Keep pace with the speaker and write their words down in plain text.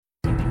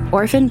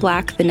Orphan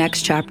Black: The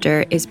Next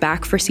Chapter is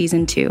back for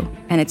season 2,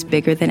 and it's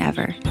bigger than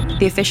ever.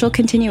 The official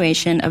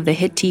continuation of the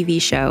hit TV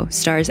show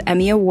stars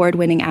Emmy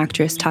Award-winning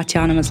actress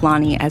Tatiana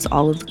Maslany as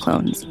all of the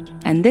clones.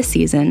 And this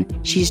season,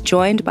 she's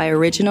joined by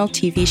original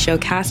TV show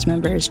cast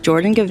members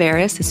Jordan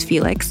Gavaris as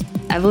Felix,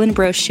 Evelyn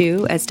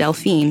Brochu as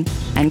Delphine,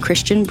 and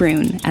Christian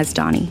Brune as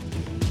Donnie.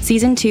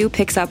 Season 2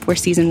 picks up where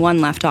season 1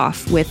 left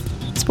off with,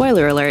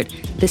 spoiler alert,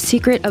 the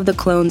secret of the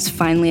clones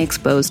finally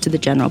exposed to the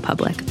general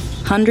public.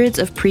 Hundreds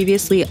of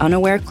previously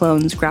unaware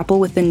clones grapple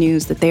with the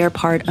news that they are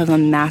part of a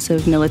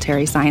massive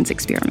military science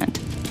experiment.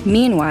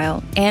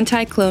 Meanwhile,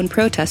 anti-clone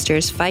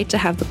protesters fight to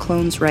have the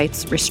clones'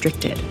 rights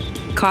restricted.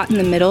 Caught in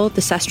the middle,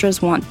 the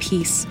Sestras want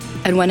peace,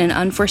 and when an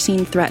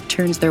unforeseen threat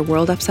turns their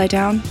world upside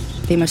down,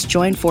 they must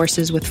join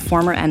forces with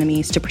former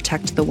enemies to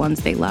protect the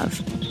ones they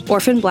love.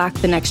 Orphan Black: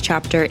 The Next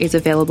Chapter is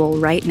available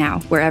right now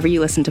wherever you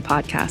listen to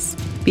podcasts.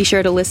 Be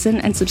sure to listen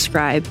and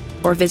subscribe,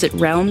 or visit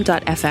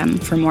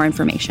realm.fm for more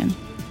information.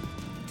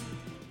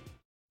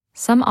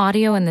 Some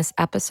audio in this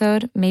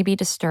episode may be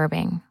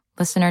disturbing.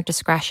 Listener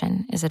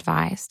discretion is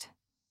advised.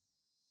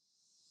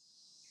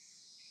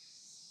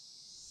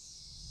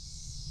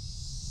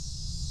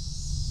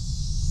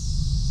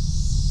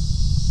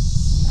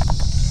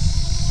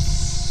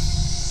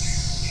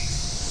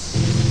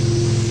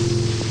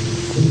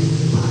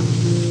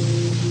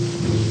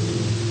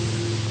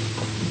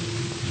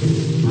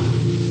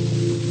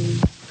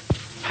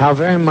 How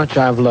very much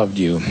I've loved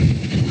you.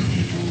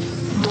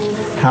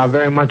 How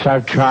very much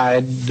I've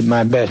tried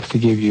my best to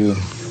give you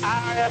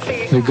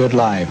the good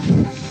life.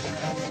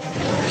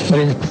 But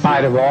in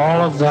spite of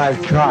all of that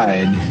I've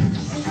tried,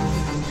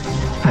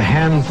 a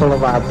handful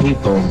of our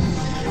people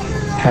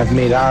have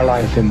made our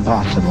life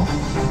impossible.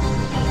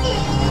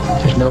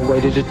 There's no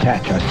way to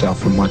detach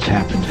ourselves from what's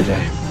happened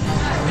today.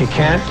 You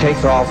can't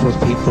take off with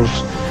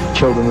people's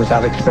children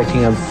without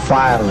expecting a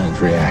violent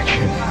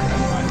reaction.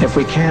 If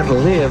we can't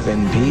live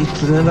in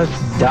peace, then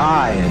let's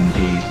die in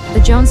peace. The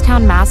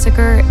Jonestown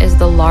Massacre is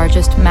the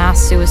largest mass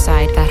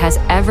suicide that has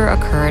ever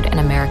occurred in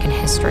American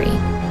history.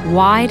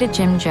 Why did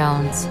Jim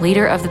Jones,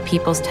 leader of the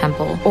People's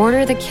Temple,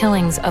 order the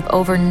killings of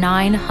over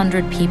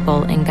 900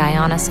 people in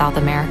Guyana, South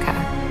America?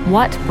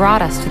 What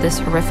brought us to this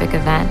horrific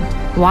event?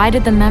 Why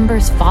did the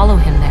members follow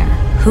him there?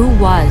 Who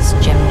was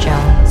Jim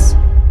Jones?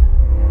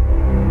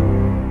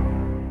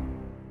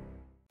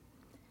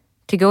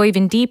 To go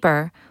even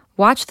deeper,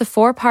 watch the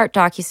 4-part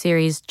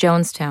docuseries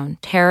Jonestown: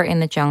 Terror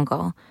in the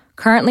Jungle,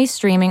 currently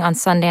streaming on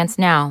Sundance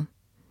Now.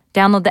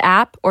 Download the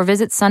app or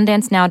visit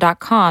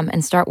sundancenow.com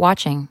and start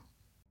watching.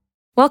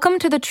 Welcome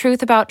to The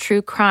Truth About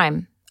True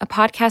Crime, a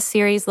podcast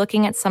series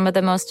looking at some of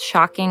the most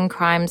shocking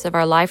crimes of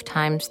our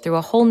lifetimes through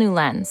a whole new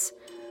lens.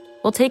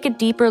 We'll take a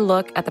deeper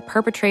look at the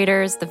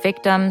perpetrators, the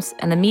victims,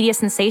 and the media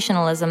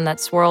sensationalism that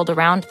swirled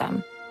around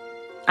them.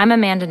 I'm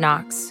Amanda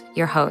Knox,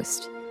 your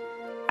host.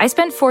 I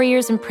spent 4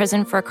 years in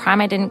prison for a crime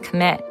I didn't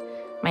commit.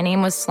 My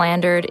name was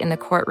slandered in the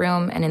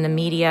courtroom and in the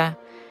media,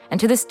 and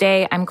to this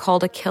day, I'm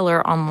called a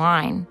killer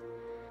online.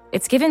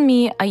 It's given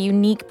me a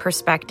unique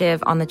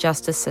perspective on the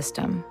justice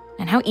system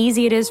and how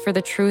easy it is for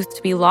the truth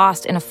to be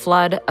lost in a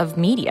flood of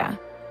media.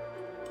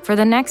 For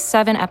the next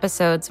 7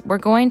 episodes, we're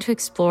going to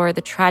explore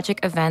the tragic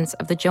events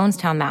of the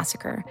Jonestown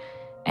Massacre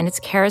and its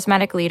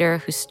charismatic leader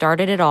who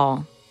started it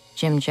all,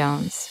 Jim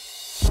Jones.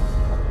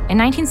 In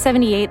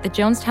 1978, the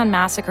Jonestown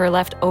Massacre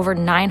left over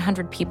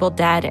 900 people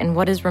dead in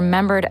what is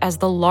remembered as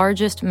the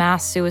largest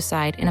mass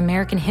suicide in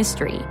American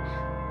history.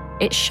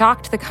 It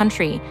shocked the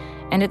country,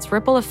 and its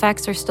ripple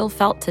effects are still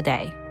felt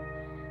today.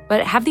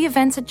 But have the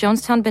events at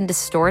Jonestown been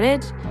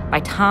distorted by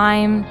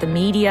time, the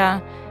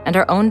media, and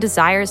our own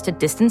desires to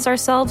distance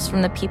ourselves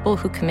from the people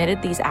who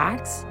committed these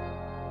acts?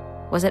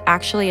 Was it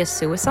actually a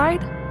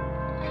suicide?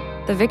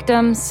 The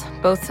victims,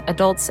 both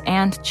adults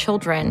and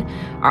children,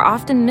 are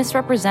often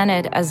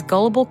misrepresented as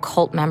gullible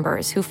cult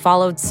members who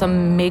followed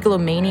some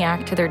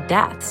megalomaniac to their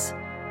deaths.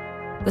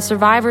 The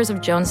survivors of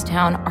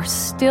Jonestown are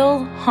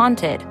still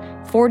haunted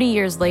 40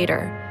 years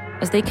later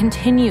as they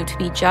continue to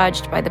be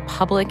judged by the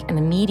public and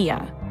the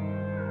media.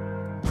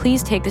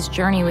 Please take this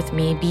journey with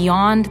me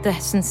beyond the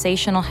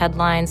sensational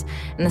headlines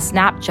and the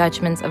snap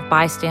judgments of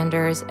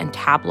bystanders and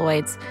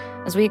tabloids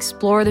as we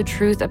explore the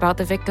truth about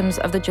the victims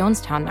of the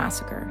Jonestown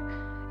Massacre,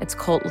 its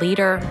cult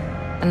leader,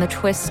 and the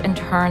twists and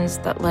turns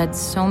that led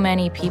so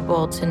many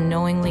people to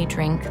knowingly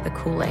drink the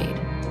Kool-Aid.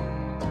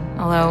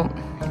 Although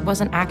it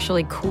wasn't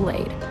actually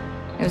Kool-Aid.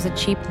 It was a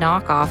cheap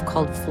knockoff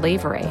called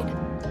Flavor Aid.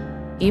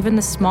 Even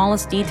the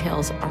smallest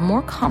details are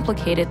more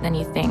complicated than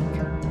you think.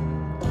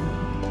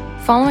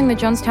 Following the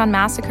Jonestown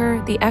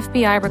Massacre, the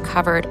FBI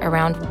recovered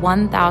around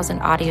 1,000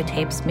 audio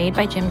tapes made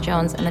by Jim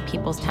Jones and the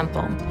People's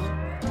Temple.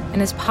 In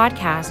this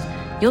podcast,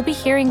 you'll be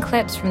hearing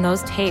clips from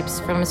those tapes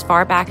from as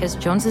far back as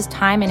Jones's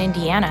time in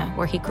Indiana,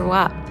 where he grew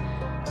up,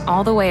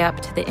 all the way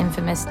up to the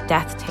infamous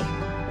death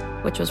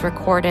tape, which was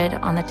recorded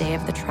on the day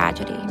of the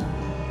tragedy.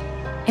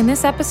 In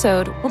this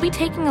episode, we'll be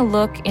taking a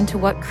look into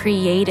what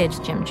created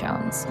Jim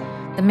Jones,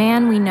 the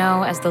man we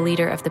know as the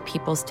leader of the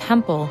People's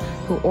Temple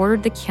who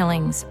ordered the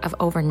killings of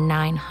over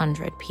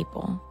 900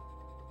 people.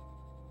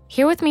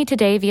 Here with me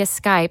today via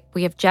Skype,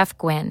 we have Jeff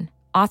Gwynne,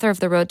 author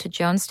of The Road to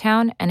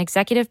Jonestown and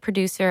executive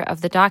producer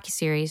of the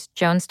docuseries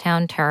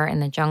Jonestown: Terror in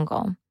the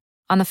Jungle.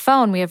 On the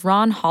phone, we have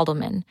Ron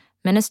Haldeman,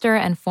 minister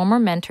and former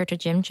mentor to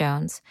Jim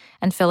Jones,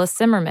 and Phyllis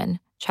Zimmerman,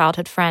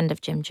 childhood friend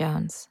of Jim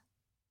Jones.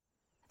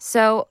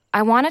 So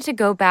I wanted to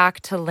go back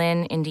to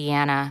Lynn,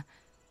 Indiana.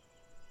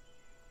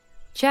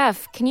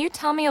 Jeff, can you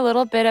tell me a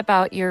little bit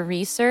about your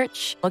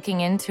research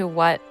looking into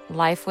what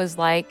life was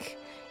like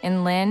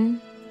in Lynn?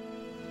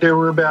 There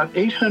were about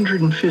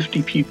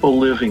 850 people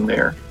living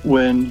there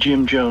when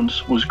Jim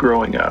Jones was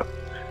growing up.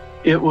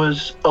 It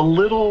was a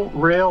little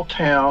rail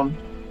town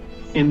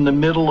in the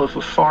middle of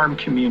a farm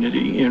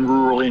community in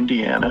rural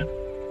Indiana.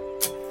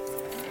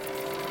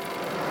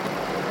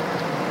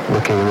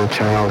 Looking at the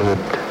childhood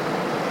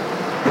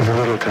of a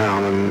little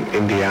town in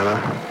Indiana,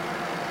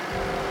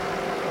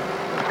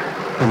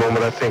 the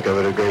moment I think of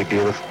it, a great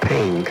deal of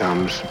pain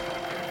comes.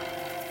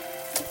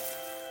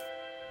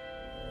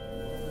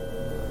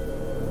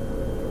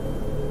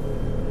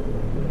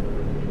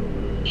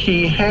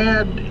 He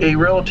had a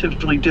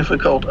relatively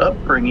difficult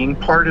upbringing.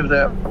 Part of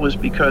that was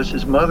because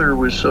his mother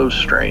was so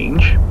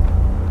strange.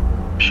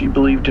 She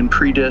believed in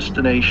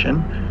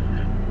predestination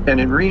and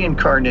in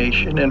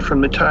reincarnation, and from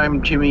the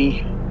time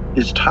Jimmy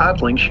is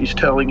toddling, she's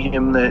telling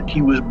him that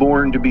he was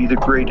born to be the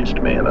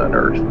greatest man on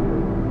earth.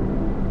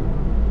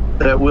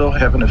 That will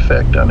have an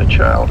effect on a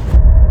child.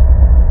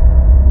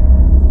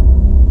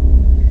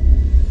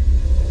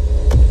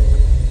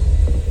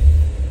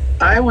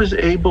 I was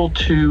able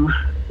to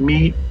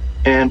meet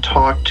and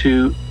talk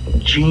to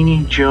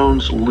Jeannie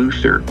Jones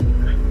Luther,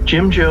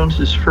 Jim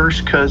Jones's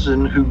first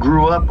cousin who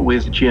grew up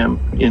with Jim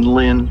in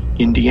Lynn,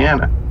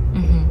 Indiana.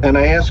 Mm-hmm. And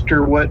I asked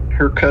her what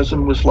her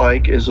cousin was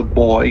like as a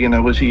boy,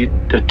 was he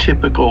a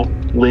typical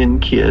Lynn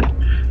kid?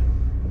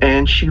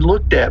 And she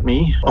looked at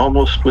me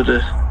almost with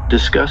a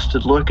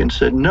disgusted look and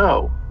said,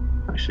 no.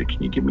 I said,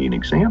 can you give me an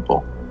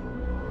example?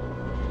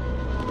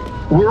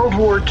 World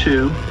War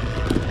II,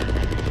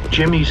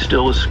 Jimmy's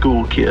still a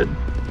school kid.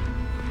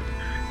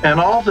 And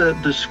all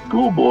the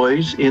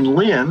schoolboys in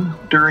Lynn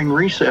during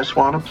recess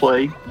want to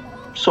play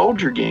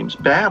soldier games,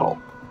 battle.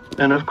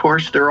 And of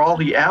course, they're all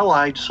the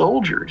Allied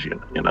soldiers.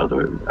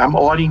 I'm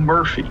Audie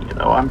Murphy,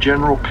 I'm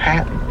General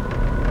Patton.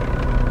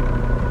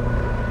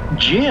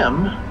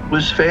 Jim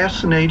was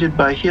fascinated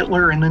by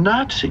Hitler and the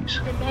Nazis.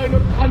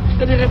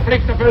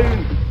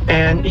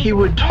 And he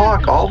would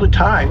talk all the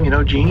time,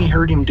 Jeannie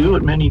heard him do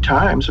it many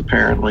times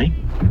apparently,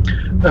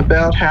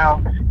 about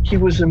how he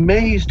was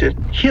amazed at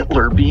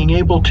Hitler being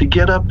able to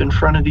get up in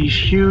front of these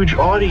huge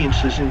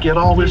audiences and get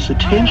all this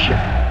attention.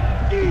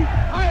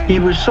 He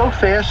was so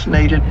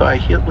fascinated by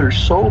Hitler's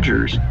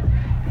soldiers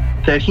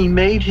that he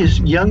made his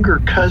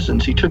younger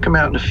cousins, he took them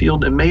out in the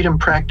field and made them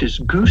practice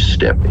goose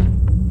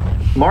stepping,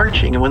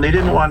 marching. And when they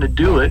didn't want to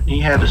do it,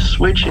 he had a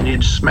switch and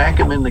he'd smack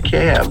them in the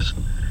calves.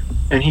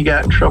 And he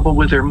got in trouble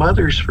with their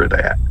mothers for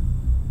that.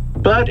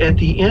 But at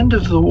the end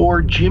of the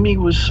war, Jimmy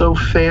was so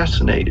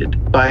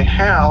fascinated by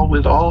how,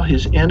 with all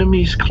his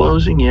enemies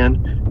closing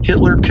in,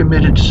 Hitler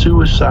committed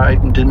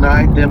suicide and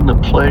denied them the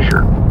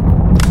pleasure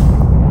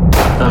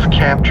of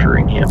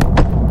capturing him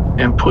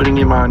and putting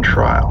him on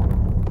trial.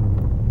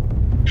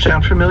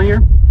 Sound familiar?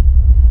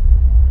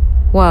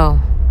 Whoa.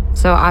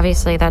 So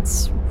obviously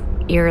that's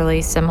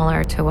eerily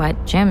similar to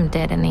what Jim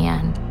did in the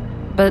end.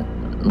 But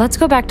let's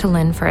go back to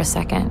Lynn for a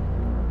second.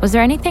 Was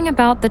there anything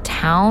about the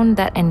town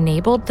that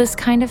enabled this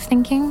kind of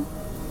thinking?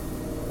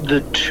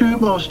 The two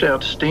most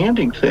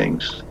outstanding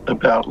things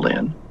about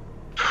Lynn,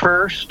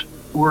 first,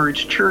 were its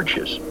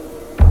churches.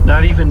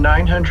 Not even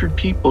 900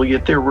 people,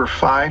 yet there were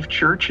 5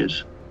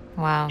 churches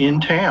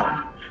in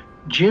town.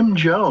 Jim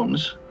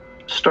Jones,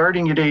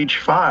 starting at age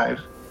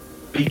 5,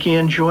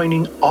 began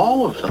joining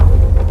all of them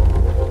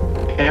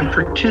and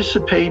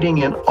participating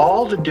in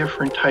all the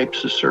different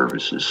types of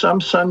services.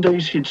 Some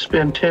Sundays he'd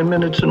spend 10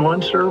 minutes in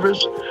one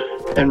service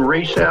and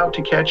race out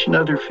to catch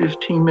another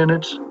 15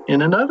 minutes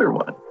in another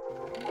one.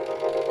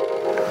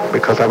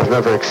 Because I was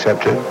never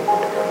accepted,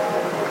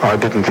 or I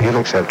didn't feel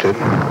accepted,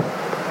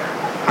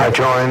 I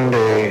joined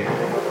a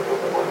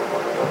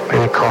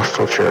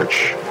Pentecostal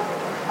church,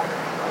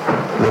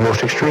 the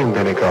most extreme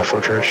Pentecostal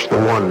church, the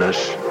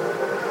Oneness,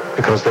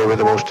 because they were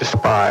the most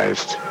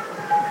despised.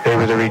 They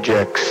were the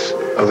rejects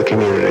of the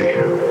community.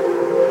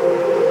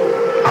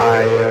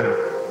 I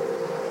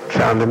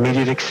found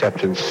immediate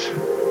acceptance.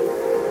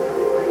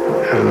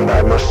 And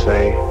I must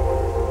say,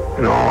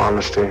 in all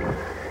honesty,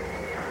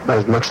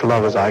 as much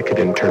love as I could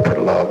interpret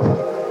love.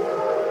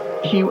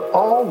 He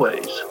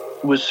always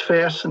was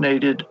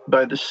fascinated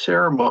by the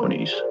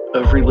ceremonies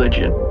of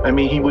religion.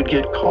 He would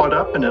get caught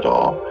up in it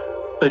all,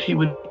 but he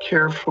would be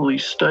carefully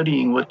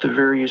studying what the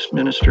various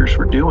ministers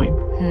were doing.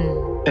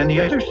 And the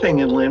other thing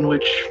in Lynn,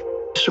 which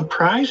is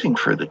surprising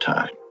for the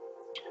time,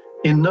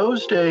 in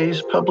those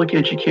days, public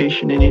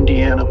education in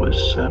Indiana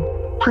was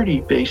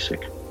pretty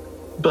basic.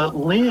 But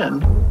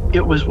Lynn,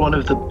 it was one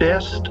of the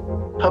best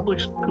public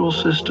school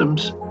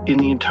systems in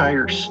the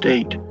entire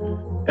state.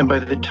 And by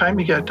the time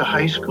you got to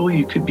high school,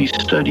 you could be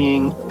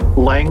studying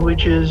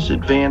languages,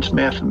 advanced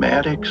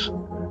mathematics,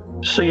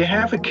 So you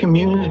have a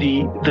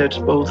community that's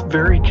both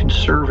very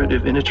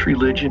conservative in its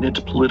religion, its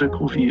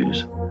political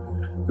views,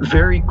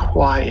 very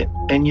quiet,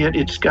 and yet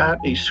it's got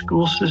a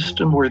school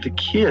system where the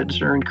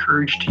kids are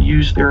encouraged to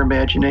use their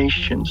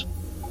imaginations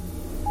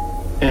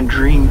and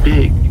dream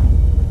big.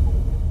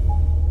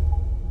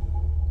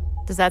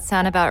 Does that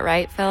sound about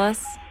right,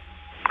 Phyllis?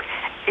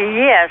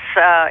 Yes,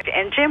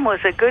 and Jim was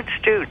a good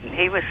student.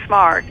 He was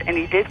smart, and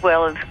he did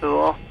well in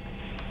school.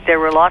 There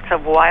were lots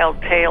of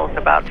wild tales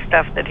about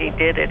stuff that he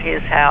did at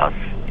his house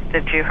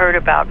that you heard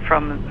about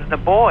from the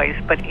boys,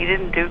 but he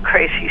didn't do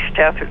crazy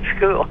stuff at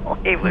school.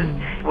 He was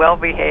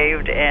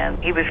well-behaved,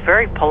 and he was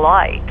very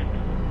polite.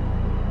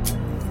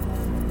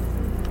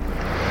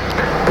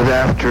 But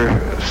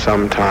after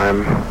some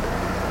time,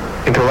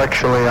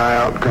 intellectually I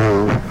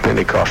outgrew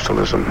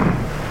Pentecostalism,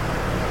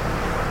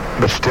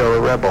 but still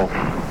a rebel,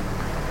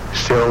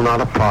 still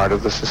not a part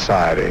of the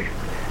society,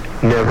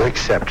 never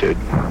accepted,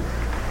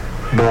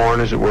 born,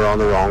 as it were, on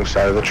the wrong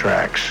side of the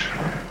tracks.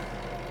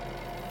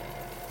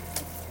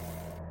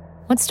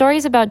 What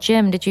stories about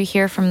Jim did you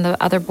hear from the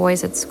other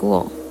boys at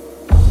school?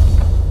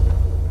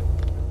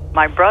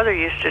 My brother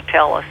used to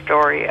tell a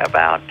story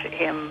about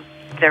him.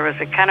 There was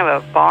a kind of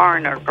a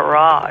barn or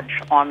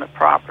garage on the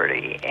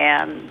property,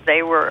 and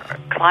they were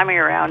climbing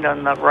around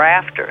on the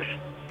rafters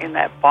in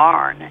that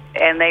barn,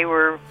 and they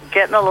were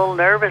getting a little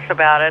nervous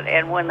about it,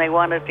 and when they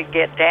wanted to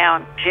get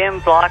down, Jim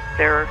blocked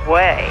their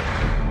way,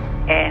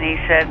 and he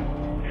said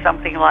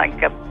something like,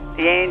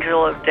 the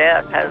angel of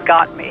death has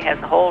got me, has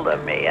hold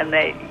of me, and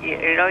he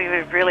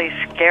was really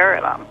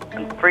scaring them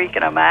and freaking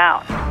them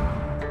out.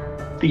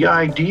 The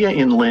idea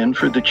in Lynn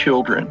for the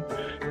children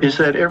is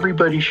that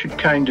everybody should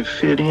kind of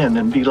fit in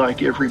and be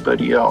like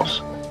everybody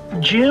else.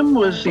 Jim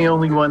was the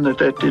only one that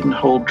didn't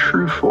hold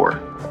true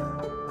for.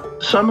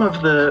 Some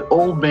of the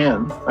old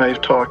men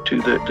I've talked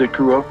to that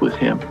grew up with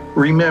him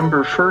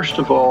remember, first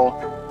of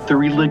all, the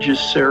religious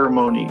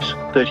ceremonies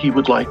that he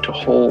would like to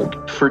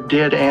hold for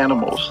dead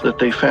animals that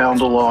they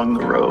found along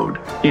the road.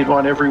 He'd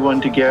want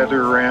everyone to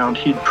gather around.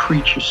 He'd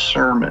preach a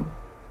sermon.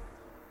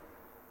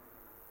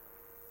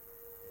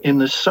 In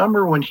the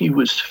summer when he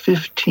was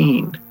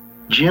 15,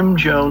 Jim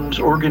Jones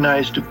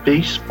organized a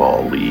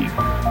baseball league.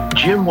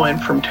 Jim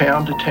went from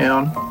town to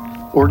town,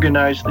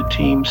 organized the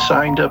teams,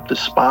 signed up the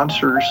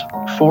sponsors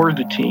for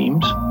the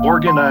teams,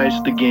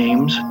 organized the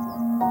games.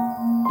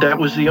 That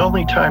was the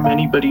only time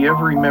anybody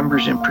ever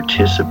remembers him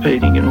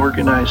participating in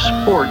organized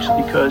sports,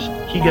 because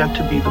he got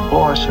to be the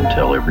boss and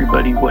tell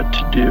everybody what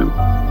to do.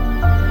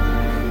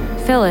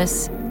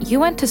 Phyllis,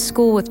 you went to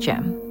school with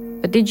Jim,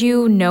 but did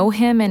you know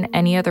him in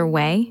any other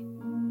way?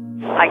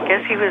 I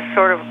guess he was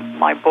sort of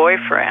my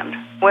boyfriend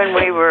when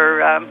we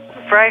were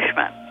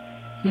freshmen.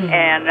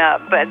 And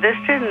but this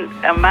didn't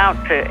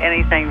amount to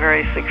anything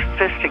very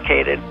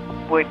sophisticated.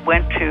 We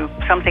went to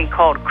something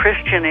called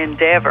Christian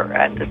Endeavor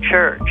at the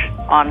church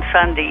on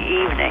Sunday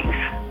evenings.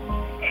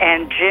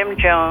 And Jim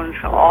Jones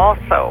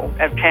also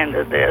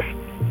attended this.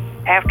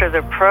 After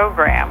the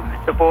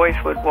program, the boys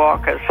would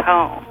walk us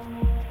home.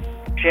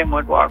 Jim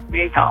would walk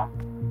me home.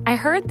 I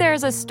heard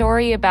there's a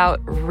story about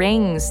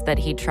rings that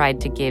he tried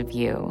to give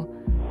you.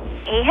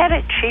 He had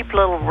a cheap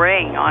little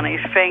ring on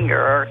his finger,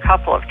 or a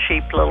couple of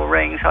cheap little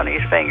rings on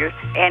his fingers,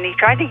 and he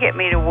tried to get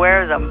me to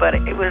wear them, but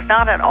it was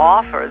not an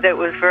offer that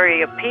was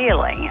very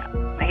appealing.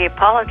 He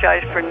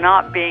apologized for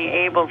not being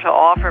able to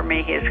offer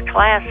me his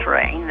class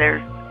ring.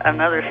 There's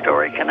another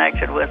story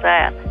connected with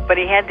that. But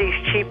he had these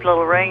cheap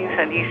little rings,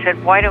 and he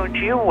said, "Why don't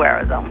you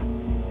wear them?"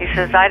 He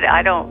says,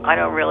 I don't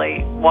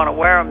really want to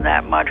wear them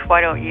that much.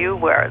 Why don't you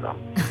wear them?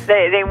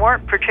 They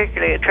weren't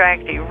particularly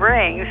attractive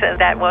rings,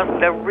 and that wasn't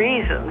the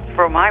reason,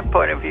 from my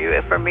point of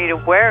view, for me to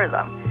wear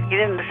them. He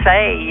didn't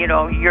say,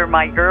 you're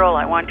my girl,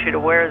 I want you to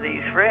wear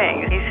these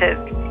rings. He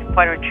said,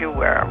 why don't you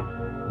wear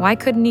them? Why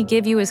couldn't he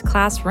give you his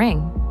class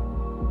ring?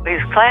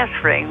 His class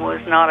ring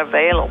was not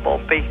available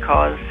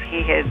because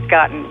he had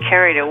gotten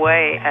carried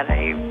away at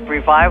a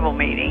revival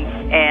meeting,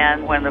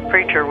 and when the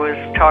preacher was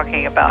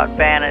talking about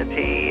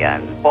vanity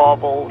and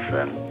baubles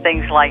and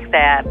things like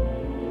that,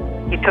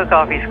 he took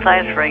off his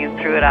class ring and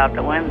threw it out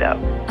the window.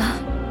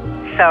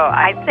 So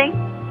I think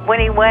when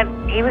he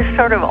went, he was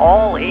sort of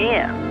all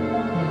in,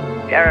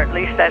 or at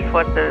least that's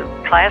what the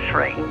class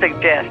ring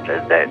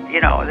suggested, that,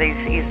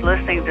 he's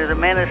listening to the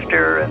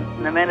minister,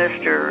 and the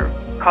minister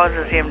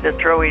causes him to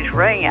throw his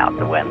ring out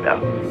the window.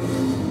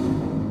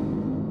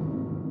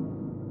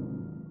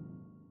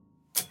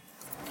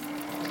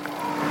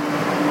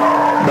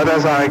 But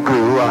as I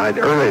grew, I'd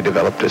early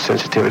developed a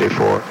sensitivity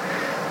for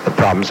the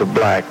problems of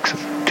blacks,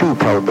 too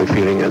probably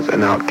feeling as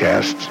an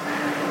outcast.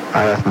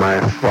 I left my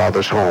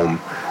father's home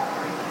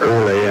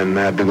early and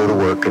had to go to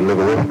work and live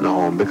away from the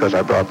home because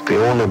I brought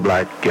the only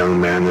black young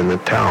man in the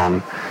town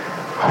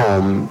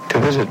home to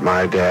visit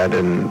my dad,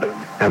 and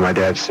my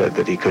dad said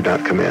that he could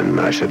not come in.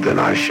 I said, then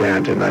I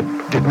shan't. And I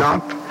did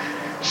not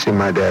see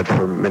my dad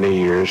for many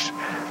years,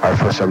 or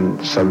for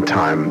some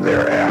time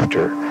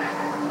thereafter,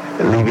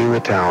 leaving the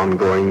town,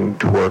 going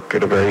to work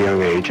at a very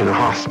young age in a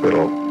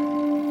hospital.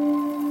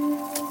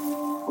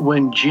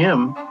 When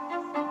Jim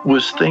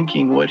was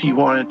thinking what he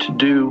wanted to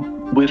do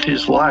with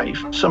his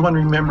life. Someone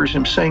remembers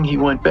him saying he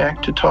went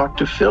back to talk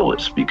to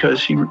Phyllis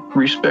because he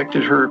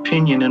respected her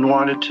opinion and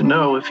wanted to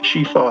know if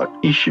she thought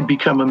he should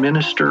become a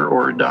minister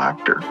or a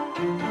doctor.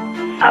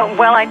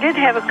 Well, I did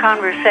have a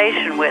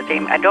conversation with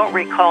him. I don't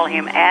recall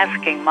him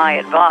asking my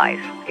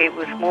advice. It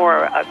was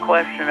more a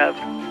question of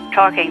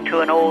talking to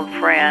an old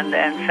friend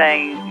and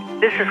saying,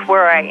 this is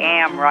where I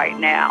am right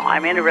now.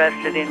 I'm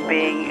interested in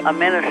being a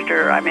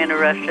minister. I'm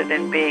interested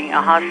in being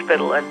a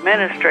hospital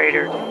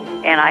administrator,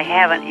 and I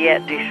haven't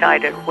yet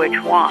decided which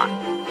one.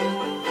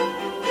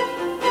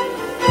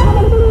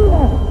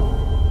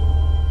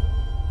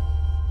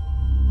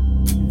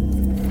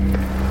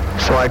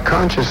 So I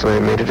consciously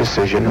made a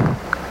decision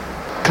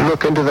to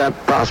look into that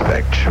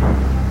prospect.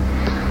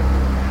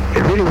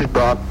 It really was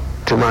brought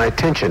to my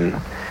attention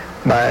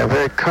by a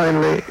very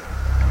kindly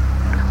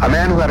a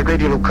man who had a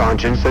great deal of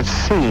conscience that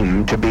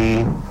seemed to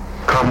be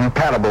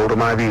compatible to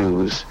my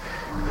views,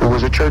 who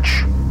was a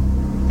church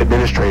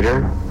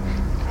administrator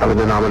of a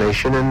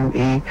denomination, and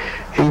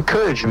he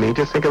encouraged me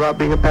to think about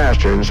being a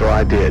pastor, and so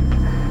I did.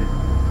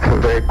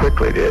 Very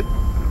quickly did.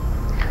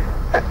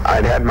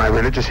 I'd had my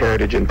religious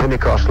heritage in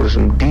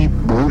Pentecostalism,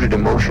 deep-rooted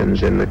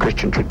emotions in the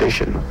Christian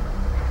tradition,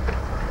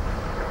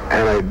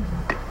 and a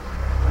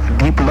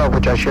deep love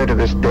which I share to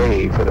this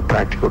day for the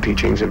practical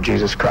teachings of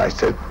Jesus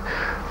Christ. It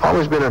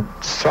always been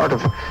a sort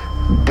of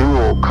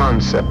dual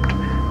concept,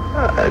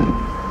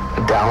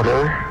 a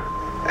doubter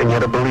and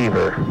yet a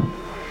believer.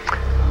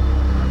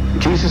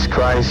 Jesus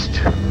Christ,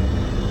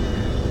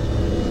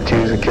 to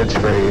use a kid's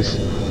phrase,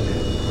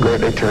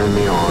 greatly turned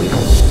me on.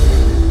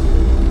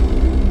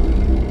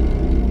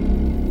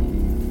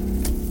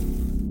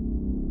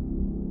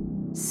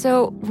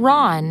 So,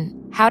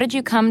 Ron, how did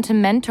you come to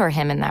mentor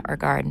him in that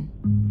regard?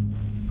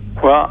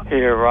 Well,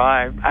 he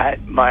arrived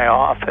at my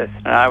office,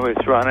 and I was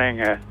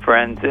running a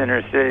Friends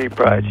Inner City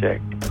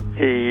project.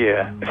 He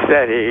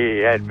said he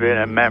had been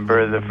a member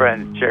of the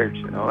Friends Church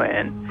in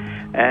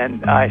Lynn,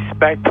 and I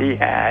suspect he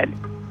had,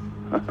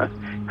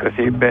 because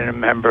he'd been a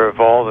member of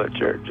all the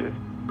churches.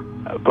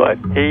 But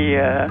he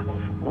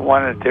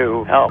wanted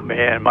to help me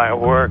in my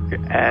work,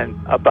 and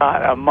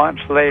about a month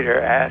later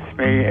asked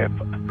me if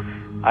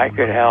I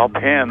could help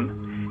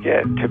him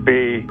get to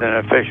be an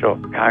official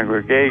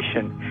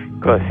congregation,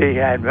 because he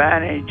had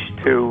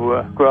managed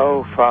to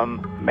grow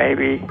from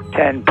maybe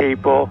 10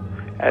 people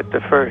at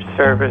the first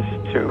service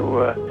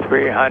to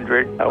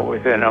 300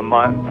 within a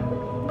month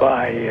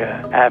by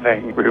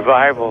having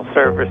revival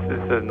services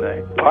in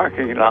the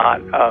parking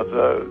lot of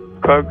the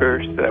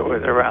Kroger's that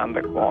was around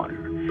the corner.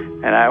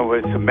 And I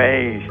was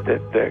amazed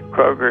that the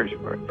Kroger's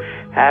were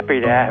happy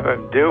to have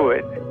him do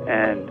it,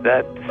 and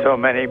that so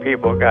many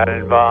people got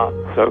involved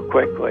so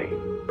quickly.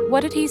 What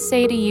did he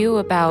say to you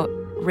about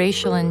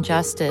racial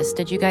injustice?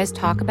 Did you guys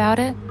talk about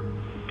it?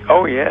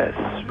 Oh, yes.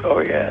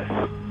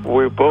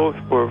 We both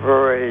were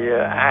very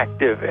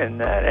active in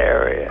that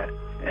area,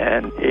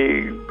 and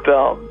he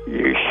felt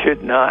you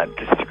should not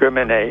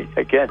discriminate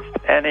against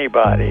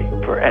anybody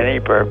for any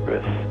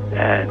purpose,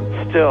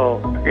 and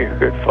still you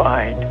could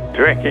find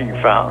drinking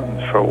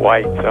fountains for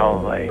whites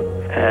only.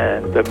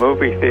 And the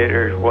movie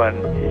theaters, when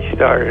he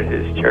started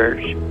his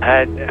church,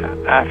 had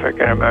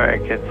African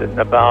Americans in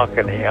the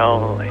balcony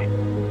only.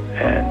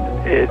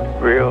 And it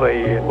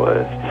really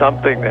was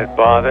something that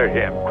bothered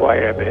him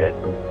quite a bit.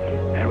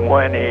 And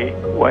when he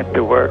went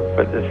to work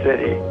for the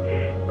city,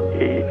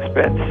 he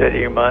spent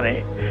city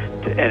money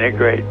to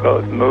integrate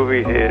both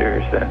movie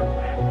theaters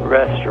and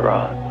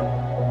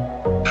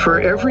restaurants. For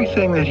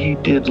everything that he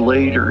did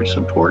later, it's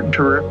important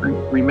to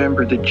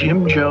remember that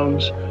Jim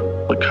Jones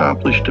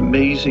accomplished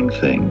amazing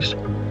things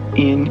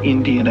in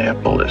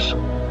Indianapolis.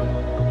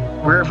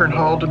 Reverend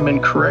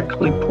Haldeman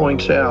correctly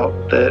points out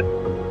that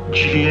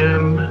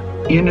Jim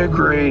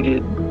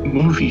integrated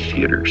movie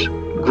theaters,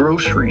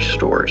 grocery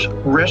stores,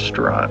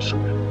 restaurants,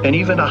 and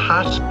even a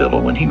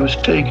hospital. When he was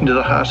taken to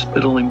the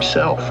hospital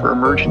himself for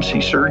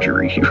emergency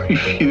surgery, he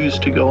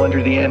refused to go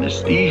under the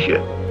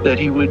anesthesia, that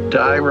he would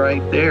die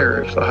right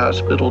there if the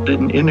hospital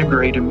didn't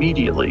integrate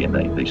immediately. And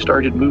they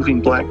started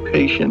moving black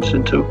patients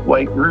into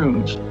white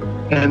rooms,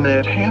 and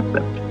that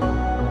happened.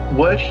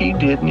 What he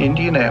did in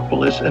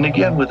Indianapolis, and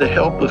again with the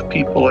help of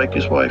people like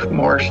his wife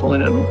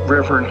Marceline and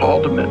Reverend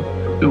Haldeman,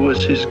 who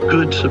was his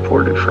good,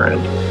 supportive friend,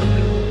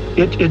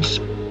 it's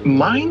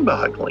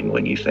mind-boggling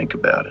when you think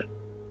about it.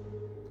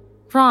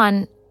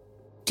 Ron,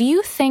 do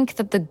you think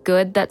that the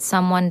good that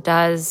someone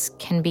does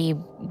can be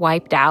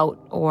wiped out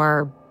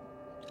or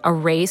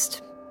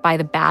erased by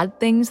the bad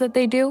things that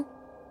they do?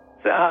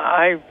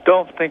 I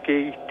don't think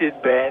he did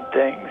bad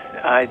things.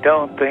 I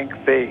don't think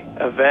the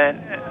event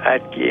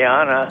at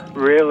Guyana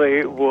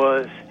really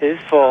was his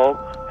fault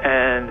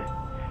and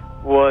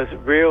was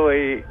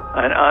really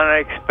an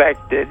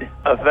unexpected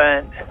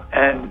event.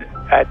 And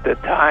at the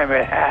time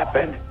it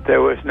happened, there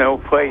was no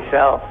place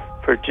else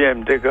for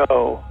Jim to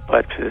go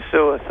but to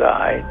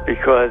suicide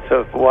because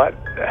of what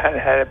had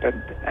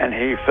happened, and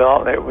he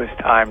felt it was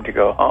time to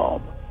go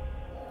home.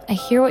 I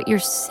hear what you're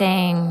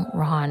saying,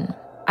 Ron.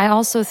 I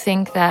also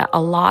think that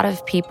a lot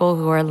of people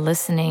who are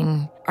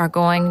listening are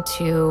going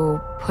to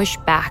push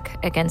back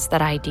against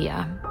that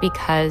idea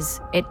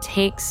because it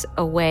takes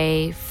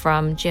away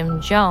from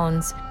Jim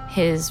Jones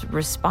his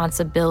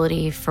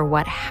responsibility for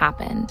what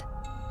happened.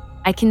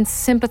 I can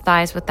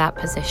sympathize with that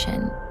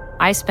position.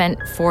 I spent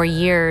 4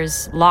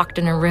 years locked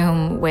in a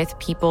room with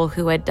people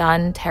who had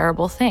done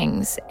terrible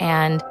things.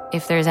 And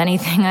if there's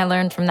anything I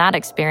learned from that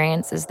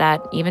experience is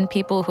that even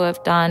people who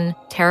have done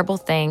terrible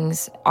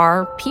things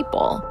are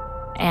people.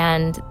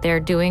 And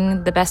they're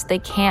doing the best they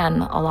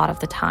can a lot of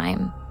the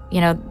time. You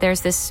know,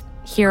 there's this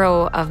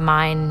hero of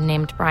mine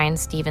named Brian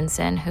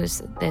Stevenson,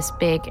 who's this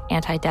big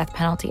anti-death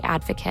penalty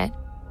advocate.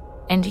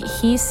 And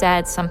he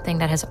said something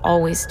that has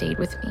always stayed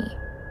with me.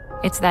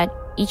 It's that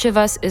each of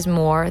us is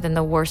more than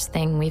the worst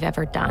thing we've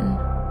ever done.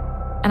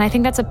 And I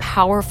think that's a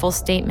powerful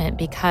statement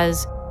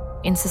because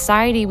in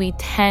society, we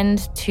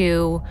tend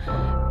to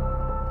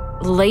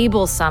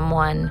label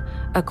someone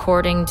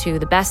according to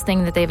the best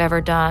thing that they've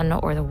ever done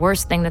or the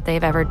worst thing that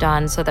they've ever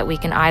done so that we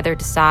can either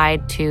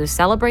decide to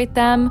celebrate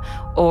them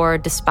or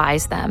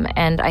despise them.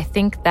 And I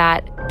think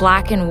that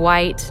black and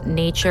white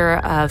nature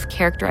of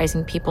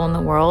characterizing people in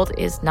the world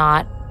is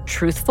not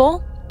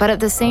truthful. But at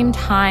the same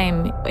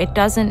time, it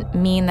doesn't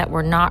mean that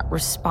we're not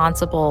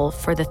responsible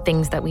for the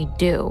things that we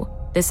do.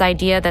 This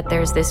idea that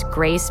there's this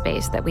gray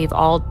space, that we've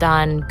all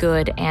done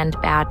good and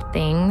bad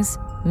things,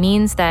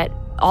 means that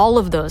all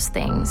of those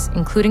things,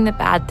 including the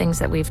bad things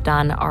that we've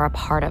done, are a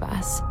part of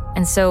us.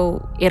 And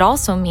so it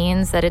also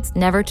means that it's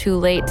never too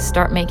late to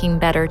start making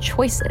better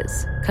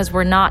choices, because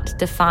we're not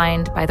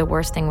defined by the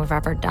worst thing we've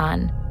ever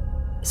done.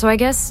 So I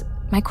guess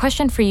my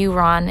question for you,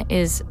 Ron,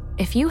 is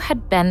if you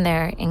had been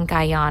there in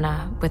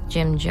Guyana with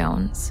Jim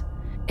Jones,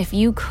 if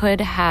you could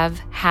have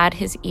had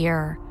his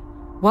ear,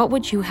 what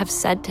would you have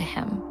said to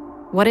him?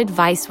 What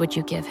advice would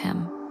you give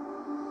him?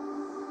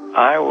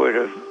 I would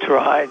have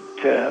tried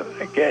to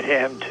get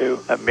him to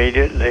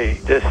immediately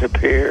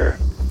disappear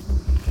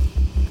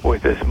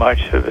with as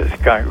much of his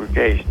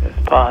congregation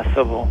as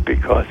possible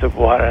because of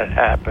what had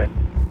happened.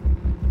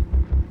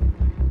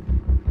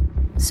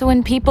 So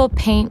when people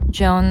paint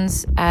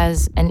Jones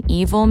as an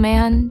evil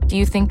man, do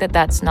you think that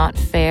that's not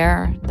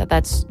fair, that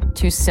that's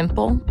too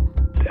simple?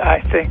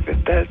 I think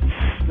that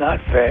that's not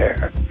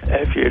fair.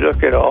 If you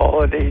look at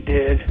all that he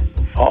did,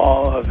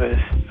 all of his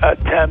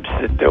attempts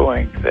at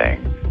doing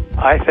things,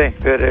 I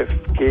think that if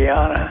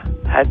Guyana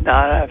had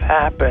not have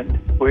happened,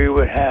 we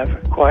would have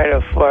quite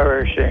a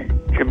flourishing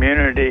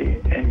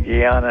community in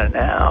Guyana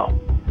now.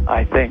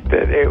 I think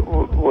that it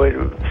would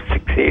have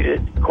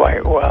succeeded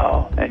quite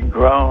well and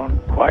grown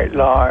quite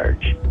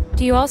large.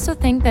 Do you also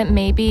think that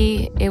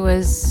maybe it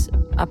was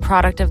a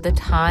product of the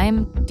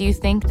time? Do you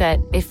think that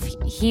if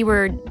he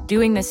were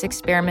doing this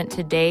experiment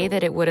today,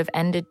 that it would have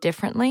ended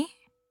differently?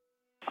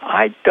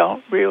 I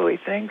don't really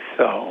think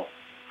so.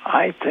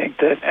 I think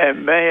that it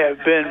may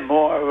have been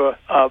more of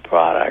a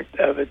product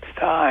of its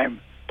time,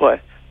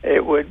 but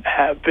it would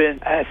have been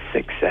as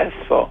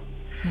successful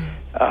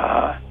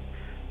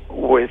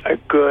with a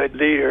good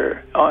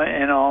leader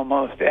in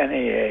almost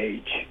any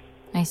age.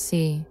 I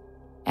see.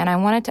 And I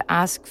wanted to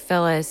ask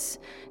Phyllis,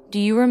 do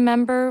you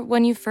remember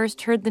when you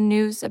first heard the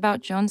news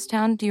about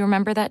Jonestown? Do you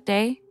remember that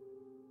day?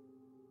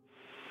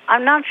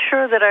 I'm not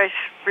sure that I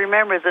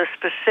remember the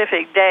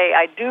specific day.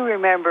 I do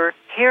remember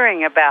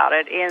hearing about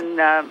it in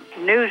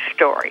news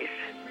stories,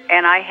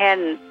 and I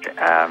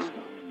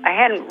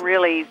hadn't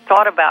really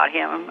thought about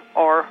him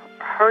or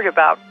heard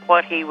about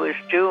what he was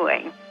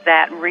doing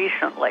that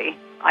recently.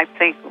 I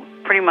think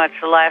pretty much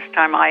the last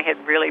time I had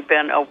really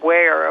been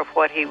aware of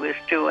what he was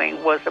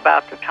doing was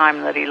about the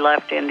time that he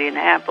left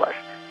Indianapolis.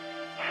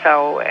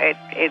 So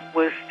it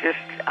was just,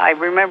 I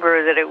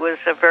remember that it was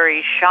a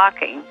very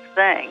shocking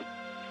thing.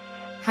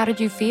 How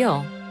did you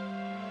feel?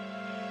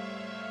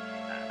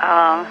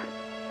 I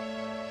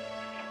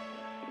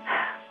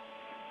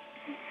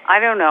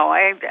don't know.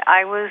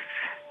 I was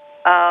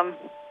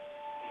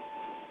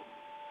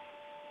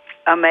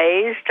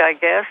amazed, I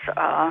guess,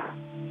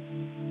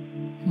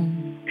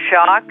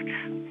 shocked.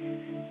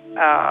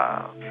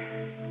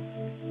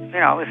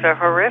 It was a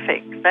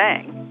horrific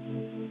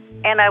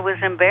thing. And I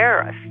was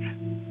embarrassed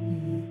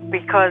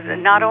because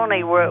not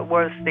only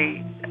was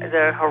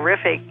the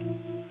horrific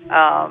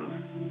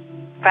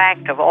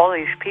fact of all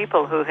these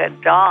people who had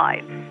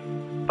died,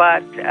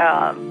 but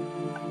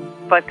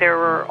there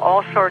were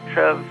all sorts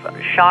of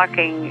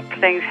shocking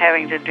things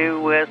having to do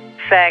with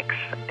sex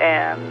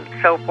and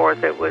so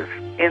forth that was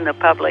in the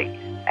public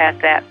at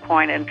that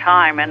point in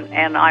time.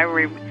 And I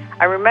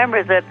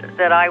remember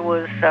that I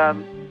was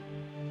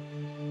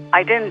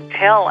I didn't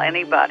tell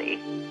anybody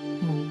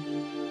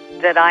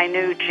that I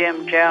knew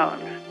Jim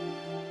Jones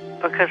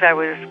because I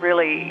was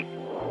really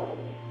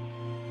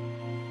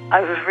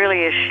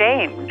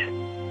ashamed.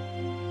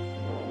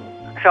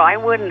 So I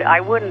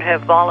wouldn't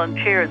have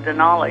volunteered the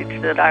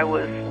knowledge that I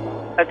was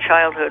a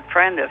childhood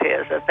friend of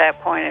his at that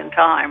point in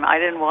time. I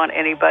didn't want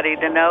anybody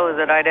to know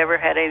that I'd ever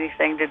had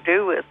anything to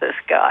do with this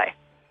guy.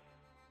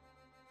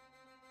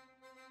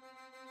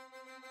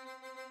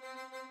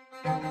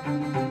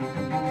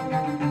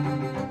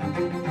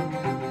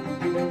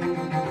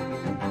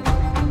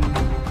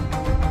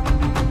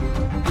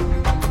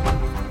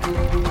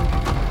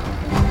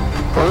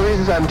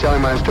 reasons I'm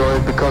telling my story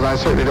is because I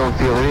certainly don't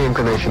feel any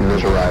inclination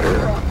as a writer.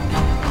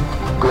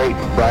 Great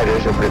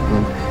writers have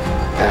written,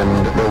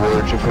 and their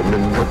words have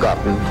been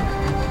forgotten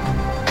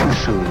too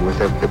soon with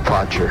their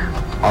departure,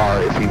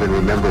 or if even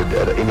remembered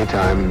at any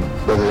time,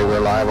 whether they were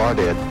alive or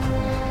dead.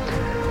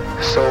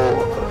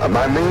 So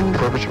my main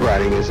purpose of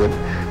writing is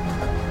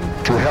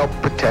to help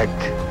protect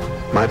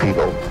my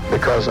people,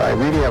 because I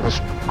really have a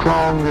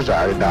strong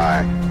desire to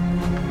die.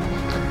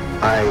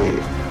 I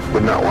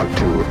would not want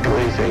to do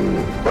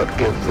anything but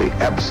give the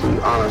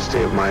absolute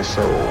honesty of my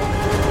soul.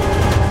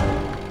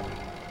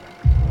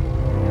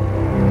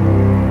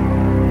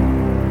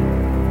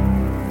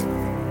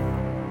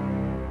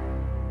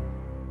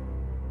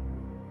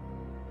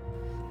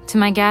 To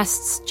my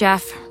guests,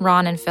 Jeff,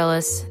 Ron, and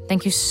Phyllis,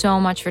 thank you so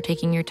much for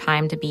taking your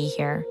time to be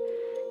here.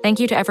 Thank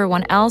you to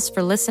everyone else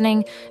for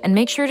listening, and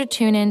make sure to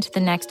tune in to the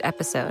next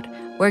episode,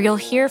 where you'll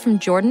hear from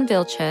Jordan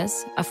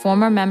Vilches, a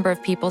former member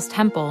of People's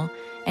Temple,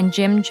 and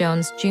Jim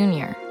Jones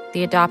Jr.,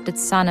 the adopted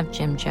son of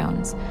Jim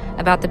Jones,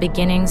 about the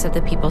beginnings of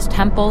the People's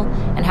Temple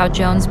and how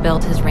Jones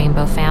built his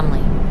rainbow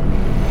family.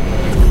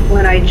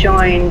 When I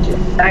joined,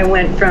 I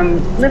went from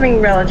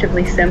living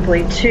relatively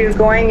simply to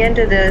going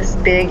into this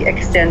big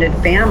extended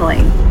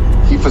family.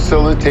 He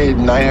facilitated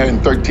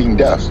 913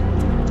 deaths.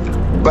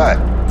 But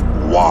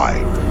why?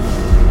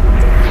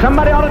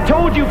 Somebody ought to have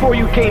told you before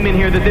you came in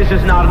here that this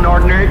is not an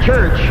ordinary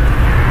church.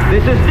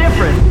 This is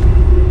different.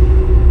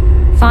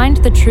 Find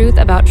The Truth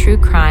About True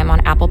Crime on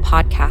Apple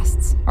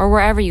Podcasts or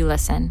wherever you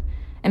listen,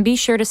 and be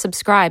sure to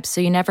subscribe so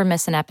you never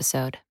miss an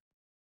episode.